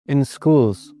In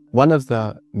schools, one of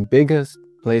the biggest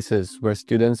places where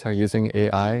students are using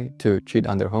AI to cheat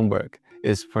on their homework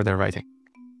is for their writing.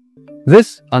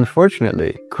 This,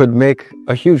 unfortunately, could make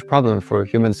a huge problem for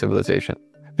human civilization.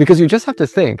 Because you just have to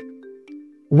think,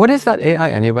 what is that AI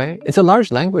anyway? It's a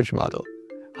large language model.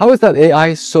 How is that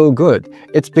AI so good?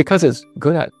 It's because it's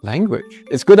good at language.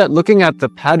 It's good at looking at the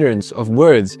patterns of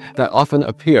words that often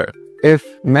appear. If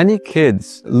many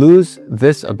kids lose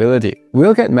this ability,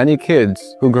 we'll get many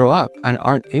kids who grow up and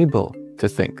aren't able to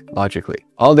think logically.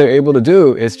 All they're able to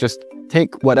do is just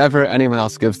take whatever anyone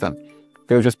else gives them.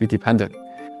 They'll just be dependent.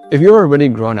 If you're already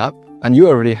grown up and you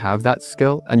already have that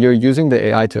skill and you're using the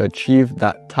AI to achieve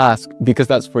that task because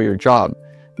that's for your job,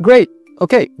 great,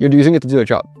 okay, you're using it to do a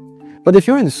job. But if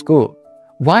you're in school,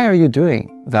 why are you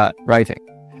doing that writing?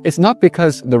 It's not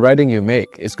because the writing you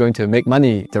make is going to make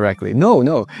money directly.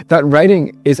 No, that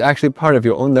writing is actually part of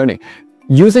your own learning.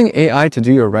 Using AI to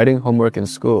do your writing homework in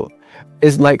school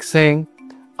is like saying,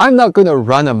 I'm not going to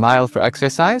run a mile for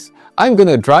exercise. I'm going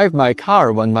to drive my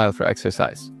car 1 mile for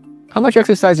exercise. How much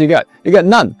exercise you get? You get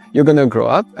none. You're going to grow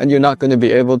up and you're not going to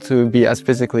be able to be as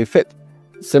physically fit.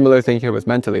 Similar thing here with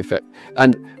mentally fit.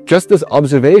 And just this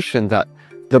observation that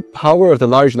the power of the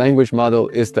large language model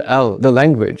is the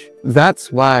language.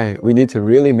 That's why we need to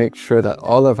really make sure that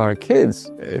all of our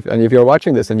kids, and if you're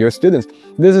watching this and you're students,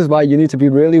 this is why you need to be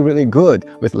really good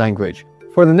with language.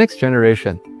 For the next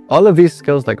generation, all of these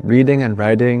skills like reading and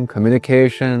writing,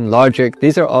 communication, logic,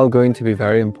 these are all going to be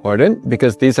very important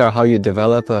because these are how you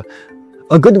develop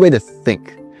a good way to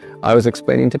think. I was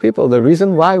explaining to people the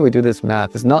reason why we do this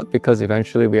math is not because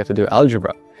eventually we have to do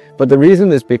algebra. But the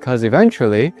reason is because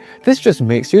eventually, this just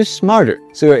makes you smarter.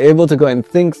 So you're able to go and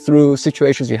think through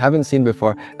situations you haven't seen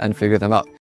before and figure them out.